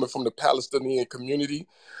Israel coming from the Palestinian community,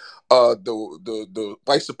 the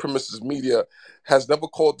white supremacist media has never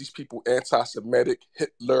called these people anti-Semitic,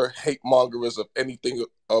 Hitler, hate mongers, of anything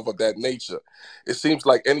of that nature. It seems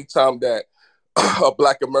like anytime that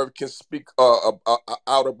Black Americans speak out about,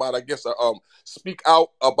 speak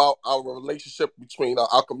out about our relationship between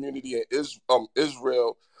our community and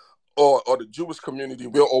Israel or the Jewish community,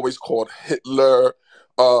 we're always called Hitler,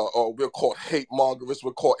 or we're called hate mongers,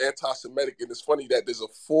 we're called anti-Semitic. And it's funny that there's a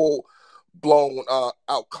full blown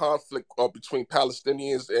out conflict between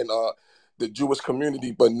Palestinians and the Jewish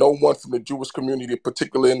community, but no one from the Jewish community,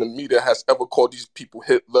 particularly in the media, has ever called these people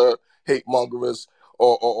Hitler, hate mongers,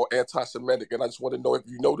 or anti-Semitic. And I just want to know if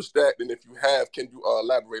you noticed that, and if you have, can you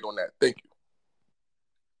elaborate on that? Thank you.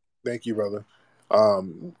 Thank you, brother.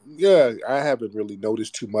 Yeah, I haven't really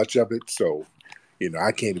noticed too much of it, so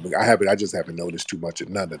I just haven't noticed too much of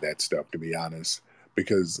none of that stuff, to be honest.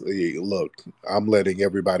 Because look, I'm letting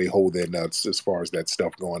everybody hold their nuts as far as that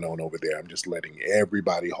stuff going on over there. I'm just letting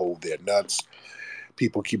everybody hold their nuts.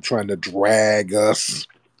 People keep trying to drag us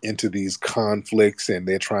into these conflicts, and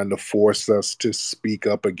they're trying to force us to speak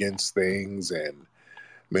up against things. And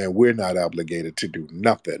man, we're not obligated to do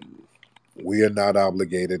nothing. We are not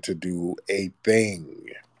obligated to do a thing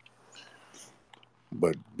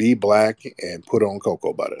but be black and put on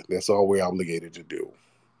cocoa butter. That's all we're obligated to do.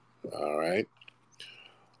 All right.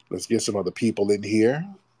 Let's get some other people in here.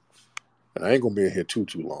 And I ain't going to be in here too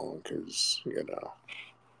long because,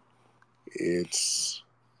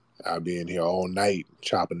 I'll be in here all night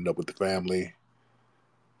chopping it up with the family.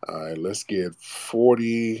 All right, let's get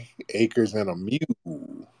 40 acres and a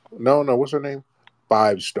mule. No, what's her name?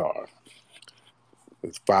 5-star.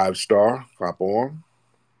 It's 5-star. Hop on.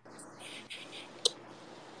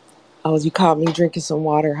 Oh, you caught me drinking some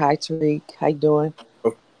water. Hi, Tariq. How you doing?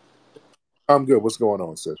 Oh, I'm good. What's going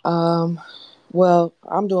on, sis? Well,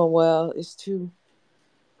 I'm doing well. It's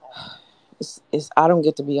I don't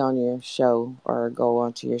get to be on your show or go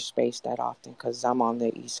onto your space that often because I'm on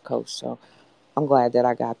the East Coast. So I'm glad that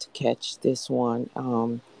I got to catch this one.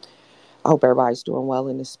 I hope everybody's doing well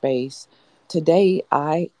in the space. Today,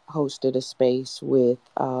 I hosted a space with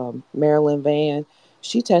Marilyn Van.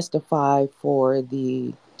 She testified for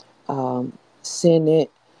the Senate,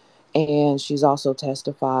 and she's also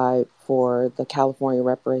testified for the California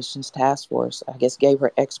Reparations Task Force. I guess gave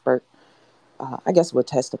her expert, I guess would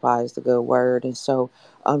testify is the good word. And so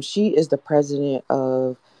she is the president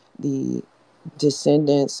of the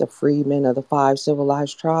descendants of freedmen of the 5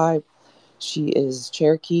 civilized tribe. She is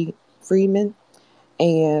Cherokee freedmen.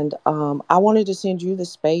 And I wanted to send you the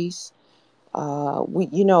space. We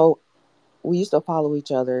used to follow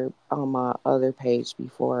each other on my other page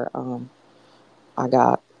before I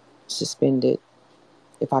got suspended,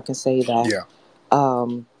 if I can say that. Yeah.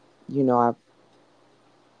 I've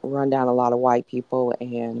run down a lot of white people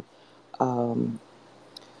and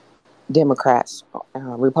Democrats,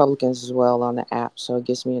 Republicans as well on the app, so it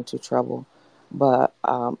gets me into trouble. But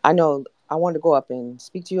I know I want to go up and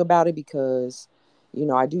speak to you about it because,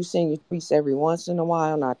 I do send you tweets every once in a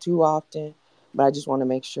while, not too often, but I just want to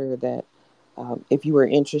make sure that if you were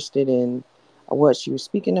interested in what she was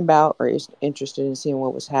speaking about or is interested in seeing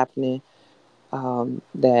what was happening,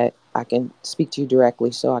 that I can speak to you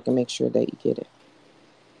directly so I can make sure that you get it.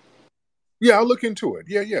 Yeah, I'll look into it.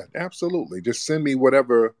 Yeah, absolutely. Just send me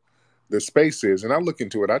whatever the space is, and I'll look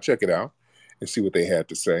into it. I'll check it out and see what they had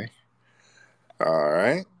to say. All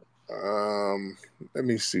right. Let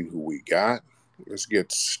me see who we got. Let's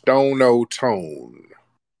get Stone O Tone.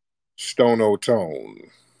 Stone O Tone.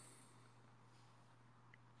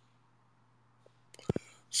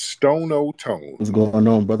 Stone O Tone. What's going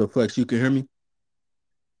on, brother Flex? You can hear me?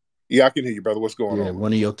 Yeah, I can hear you, brother. What's going on?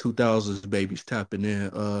 One of your 2000s babies tapping in.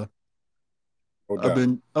 No I've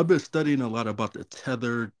doubt. been studying a lot about the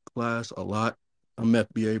tethered class a lot. I'm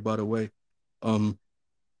FBA, by the way.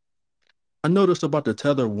 I noticed about the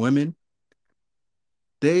tethered women,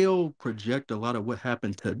 they'll project a lot of what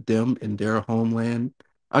happened to them in their homeland.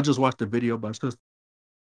 I just watched a video by Sister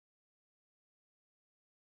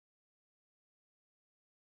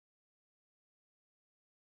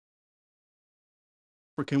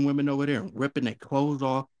African women over there ripping their clothes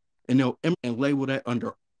off, and they'll and label that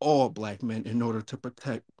under all black men in order to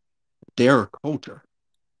protect their culture.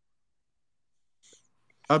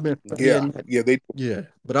 I've been studying that. Yeah, they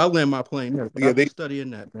But I'll land my plane there. But yeah, I've been they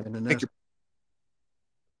studying that, man. And that's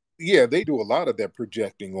they do a lot of that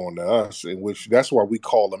projecting on us, in which that's why we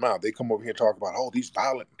call them out. They come over here and talk about, oh, these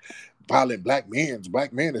violent black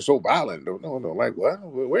men are so violent. No, like what?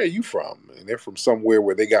 Where are you from? And they're from somewhere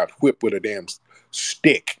where they got whipped with a damn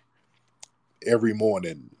stick every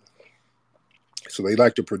morning. So they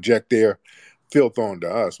like to project their filth onto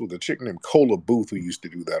us. With a chick named Cola Booth who used to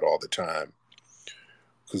do that all the time.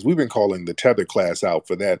 Because we've been calling the tether class out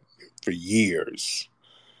for that for years.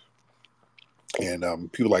 And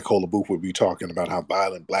people like Cola Booth would be talking about how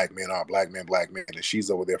violent black men are, black men. And she's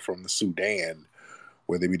over there from the Sudan,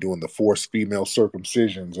 where they be doing the forced female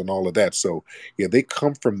circumcisions and all of that. So, yeah, they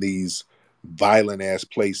come from these violent ass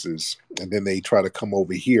places, and then they try to come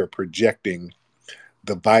over here projecting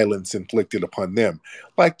the violence inflicted upon them.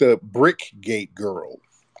 Like the Brick Gate girl.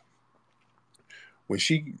 When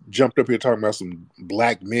she jumped up here talking about some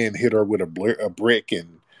black men hit her with a brick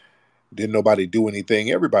and didn't nobody do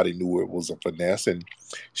anything. Everybody knew it was a finesse. And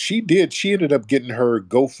she ended up getting her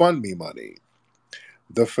GoFundMe money.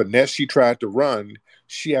 The finesse she tried to run,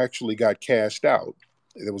 she actually got cashed out.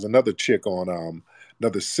 There was another chick on,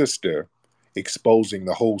 another sister exposing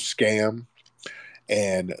the whole scam.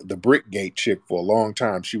 And the Brickgate chick for a long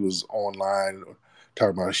time, she was online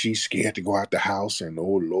talking about she's scared to go out the house. And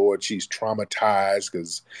oh Lord, she's traumatized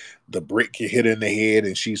because the brick hit her in the head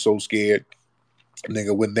and she's so scared.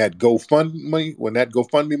 Nigga, when that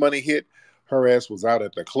GoFundMe money hit, her ass was out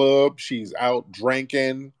at the club. She's out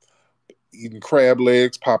drinking, eating crab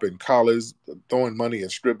legs, popping collars, throwing money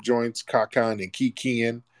at strip joints, cockeying and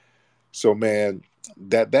kikiing. So man,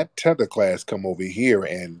 that tether class come over here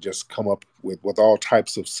and just come up with all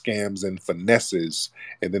types of scams and finesses,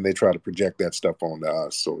 and then they try to project that stuff onto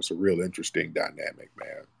us. So it's a real interesting dynamic,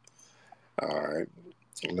 man. All right,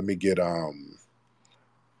 let me get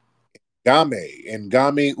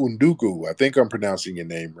Ngame Undugu. I think I'm pronouncing your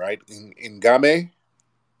name right. Ngame?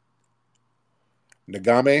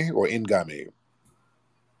 Ngame or Ngame?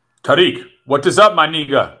 Tariq, what is up, my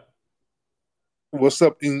nigga? What's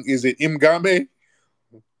up? Is it Ngame?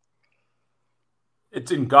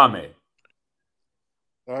 It's Ngame.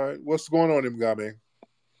 All right. What's going on, Ngame?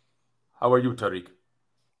 How are you, Tariq?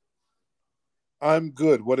 I'm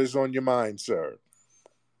good. What is on your mind, sir?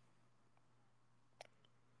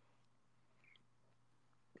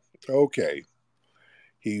 Okay.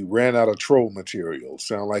 He ran out of troll material.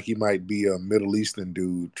 Sound like he might be a Middle Eastern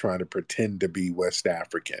dude trying to pretend to be West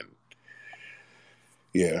African.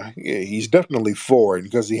 Yeah, he's definitely foreign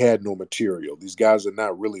because he had no material. These guys are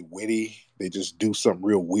not really witty. They just do something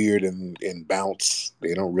real weird and bounce.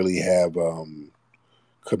 They don't really have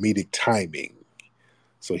comedic timing.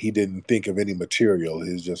 So he didn't think of any material.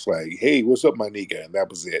 He's just like, hey, what's up, my nigga? And that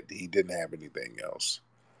was it. He didn't have anything else.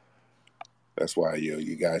 That's why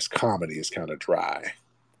you guys' comedy is kind of dry.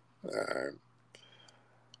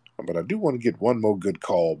 But I do want to get one more good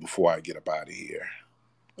call before I get up out of here.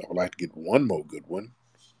 I would like to get one more good one.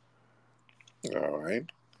 All right.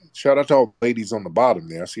 Shout out to all the ladies on the bottom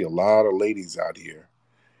there. I see a lot of ladies out here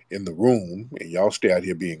in the room, and y'all stay out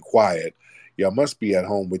here being quiet. Y'all must be at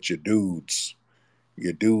home with your dudes.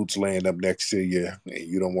 Your dude's laying up next to you, and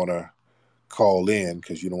you don't want to call in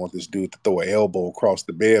because you don't want this dude to throw an elbow across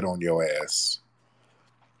the bed on your ass.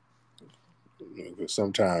 Because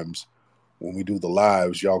sometimes when we do the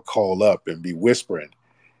lives, y'all call up and be whispering,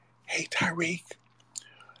 hey, Tariq,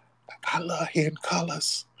 I love hearing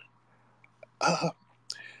colors.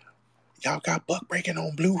 Y'all got Buck Breaking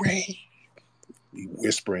on Blu-ray? Be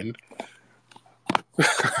whispering.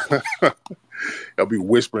 I'll be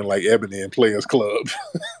whispering like Ebony and Players Club.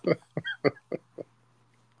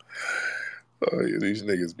 These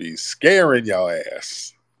niggas be scaring y'all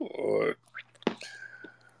ass.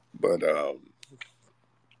 But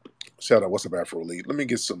shout out, what's up, Afro Elite? Let me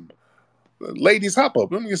get some ladies hop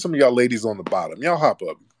up. Let me get some of y'all ladies on the bottom. Y'all hop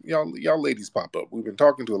up. Y'all ladies pop up. We've been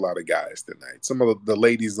talking to a lot of guys tonight. Some of the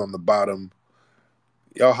ladies on the bottom,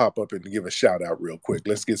 y'all hop up and give a shout out real quick.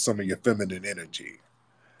 Let's get some of your feminine energy.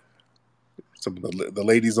 Some of the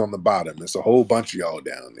ladies on the bottom. There's a whole bunch of y'all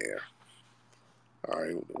down there. All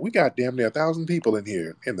right, we got damn near 1,000 people in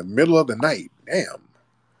here in the middle of the night. Damn.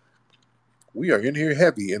 We are in here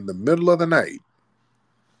heavy in the middle of the night.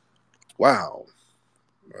 Wow.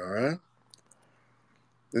 All right.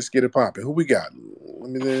 Let's get it popping. Who we got?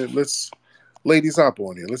 Let's ladies hop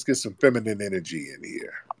on here. Let's get some feminine energy in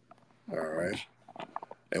here. All right.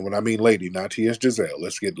 And when I mean lady, not T.S. Giselle.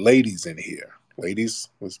 Let's get ladies in here. Ladies,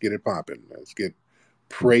 let's get it popping. Let's get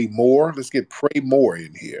Pray More. Let's get Pray More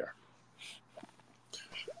in here.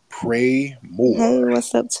 Pray More. Hey,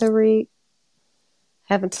 what's up, Tariq?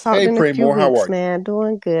 Haven't talked in a Pray few More. How weeks, are you? man.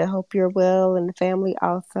 Doing good. Hope you're well and the family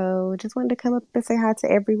also. Just wanted to come up and say hi to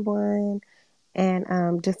everyone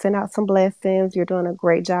and just send out some blessings. You're doing a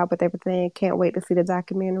great job with everything. Can't wait to see the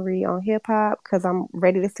documentary on hip hop because I'm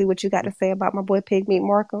ready to see what you got to say about my boy Pigmeat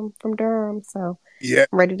Markham from Durham. So Yeah.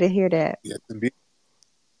 I'm ready to hear that. Yes, indeed.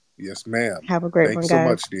 Yes, ma'am. Have a great Thank one, you so guys.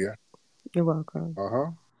 much, dear. You're welcome.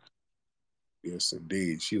 Yes,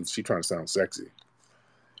 indeed. She trying to sound sexy.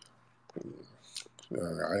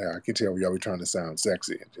 I can tell y'all be trying to sound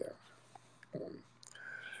sexy.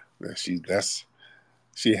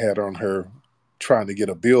 She had on her trying to get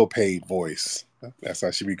a bill paid voice. That's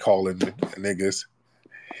how she be calling niggas.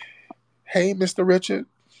 Hey, Mr. Richard.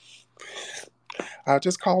 I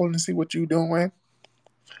just calling to see what you doing.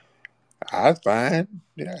 I'm fine.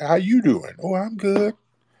 Yeah, how you doing? Oh, I'm good.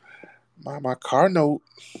 My car note,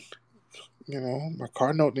 my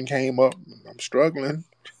car note then came up. I'm struggling.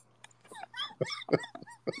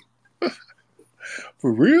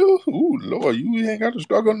 For real? Ooh, Lord, you ain't got to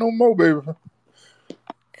struggle no more, baby.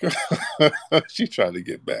 She trying to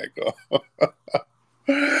get back off.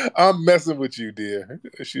 I'm messing with you, dear.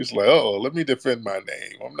 She's like, oh, let me defend my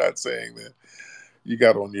name. I'm not saying that you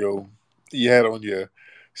had on your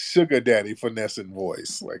sugar daddy finessing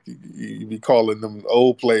voice. Like you be calling them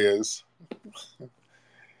old players.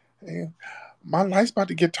 Hey, my light's about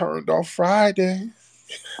to get turned off Friday.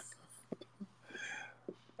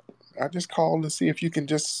 I just called to see if you can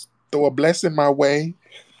just throw a blessing my way.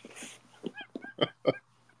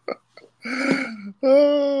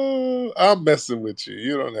 I'm messing with you.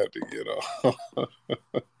 You don't have to get on.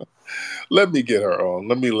 Let me get her on.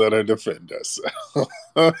 Let me let her defend us.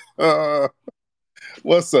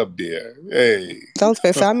 What's up, dear? Hey. Don't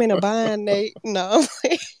say I'm in a bind, Nate. No.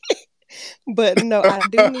 But no, I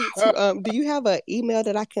do need to. Do you have an email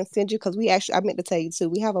that I can send you? Because I meant to tell you too.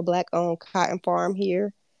 We have a black-owned cotton farm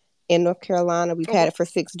here in North Carolina. We've Oh, had it for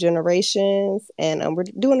 6 generations, and we're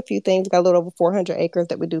doing a few things. We've got a little over 400 acres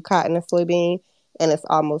that we do cotton and soybean, and it's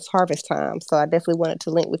almost harvest time. So I definitely wanted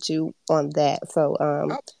to link with you on that. So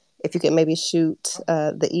if you could maybe shoot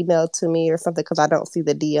the email to me or something, because I don't see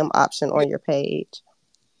the DM option yeah, on your page.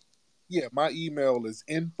 yeah. My email is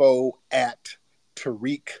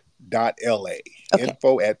info@tariq.la. Okay.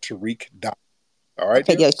 Info@tariq. All right,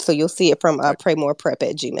 Okay, dear. yeah. So you'll see it from All right.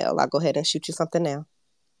 PrayMorePrep@gmail. I'll go ahead and shoot you something now.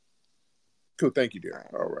 Cool. Thank you, All dear.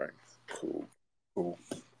 right. All right. Cool. Cool.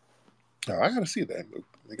 I got to see that.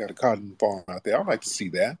 They got a cotton farm out there. I'd like to see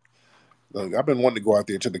that. Look, I've been wanting to go out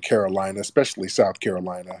there to the Carolina, especially South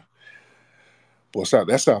Carolina. Well,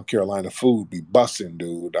 that South Carolina food be bussin',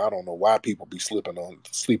 dude. I don't know why people be sleeping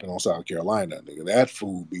on South Carolina, nigga. That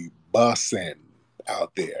food be bussin'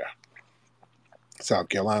 out there. South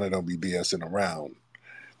Carolina don't be BSing around.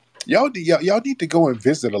 Y'all need to go and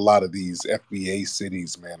visit a lot of these FBA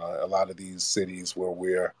cities, man. A lot of these cities where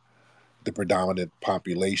we're the predominant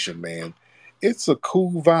population, man. It's a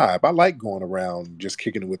cool vibe. I like going around just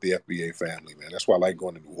kicking it with the FBA family, man. That's why I like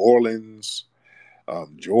going to New Orleans,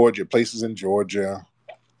 Georgia, places in Georgia.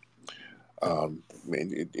 Man,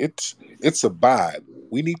 it's a vibe.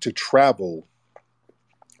 We need to travel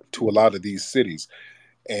to a lot of these cities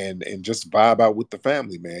and just vibe out with the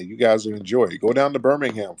family, man. You guys will enjoy it. Go down to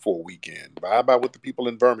Birmingham for a weekend. Vibe out with the people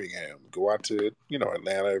in Birmingham. Go out to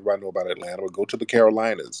Atlanta. Everybody know about Atlanta. Or go to the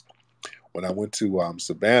Carolinas. When I went to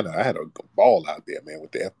Savannah, I had a ball out there, man,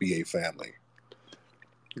 with the FBA family.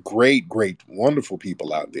 Great, wonderful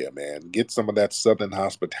people out there, man. Get some of that Southern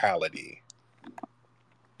hospitality.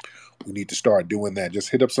 We need to start doing that. Just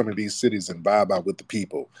hit up some of these cities and vibe out with the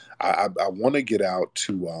people. I want to get out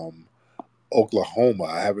to Oklahoma.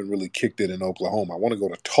 I haven't really kicked it in Oklahoma. I want to go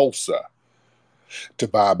to Tulsa to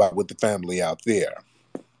vibe out with the family out there.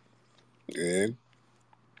 Yeah.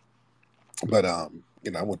 But I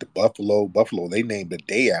went to Buffalo. Buffalo, they named a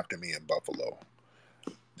day after me in Buffalo.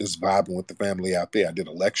 Just vibing with the family out there. I did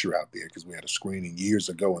a lecture out there because we had a screening years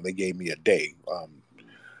ago, and they gave me a day.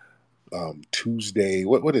 Tuesday,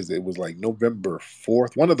 what is it? It was like November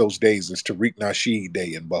 4th. One of those days is Tariq Nasheed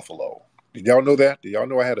Day in Buffalo. Did y'all know that? Did y'all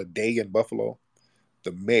know I had a day in Buffalo?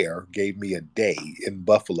 The mayor gave me a day in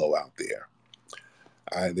Buffalo out there.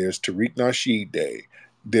 There's Tariq Nasheed Day.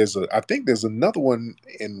 I think there's another one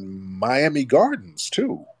in Miami Gardens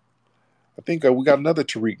too. I think we got another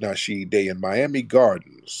Tariq Nasheed Day in Miami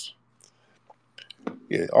Gardens.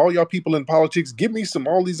 Yeah, all y'all people in politics, give me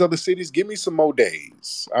all these other cities, give me some more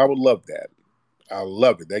days. I would love that. I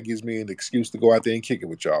love it. That gives me an excuse to go out there and kick it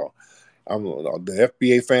with y'all. The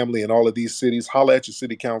FBA family in all of these cities, holler at your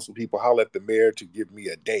city council people, holler at the mayor to give me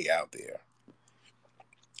a day out there.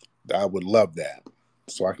 I would love that.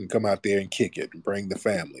 So I can come out there and kick it and bring the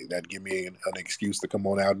family. That'd give me an excuse to come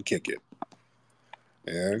on out and kick it.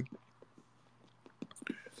 And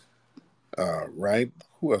right.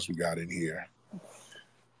 Who else we got in here?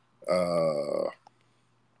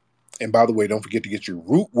 And by the way, don't forget to get your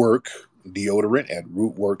Rootwork deodorant at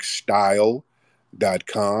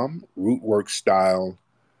rootworkstyle.com.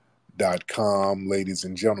 Rootworkstyle.com, ladies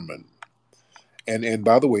and gentlemen. And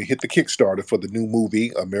by the way, hit the Kickstarter for the new movie,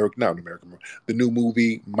 the new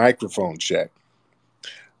movie Microphone Check.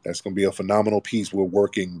 That's going to be a phenomenal piece. We're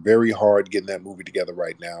working very hard getting that movie together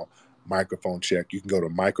right now. Microphone Check. You can go to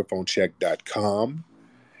microphonecheck.com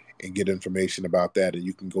and get information about that. And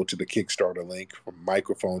you can go to the Kickstarter link from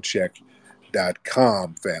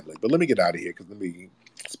microphonecheck.com, family. But let me get out of here because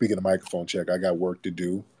speaking of Microphone Check, I got work to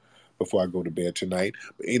do before I go to bed tonight.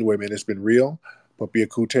 But anyway, man, it's been real. Papia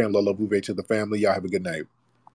Kute and Lola Vuve to the family. Y'all have a good night.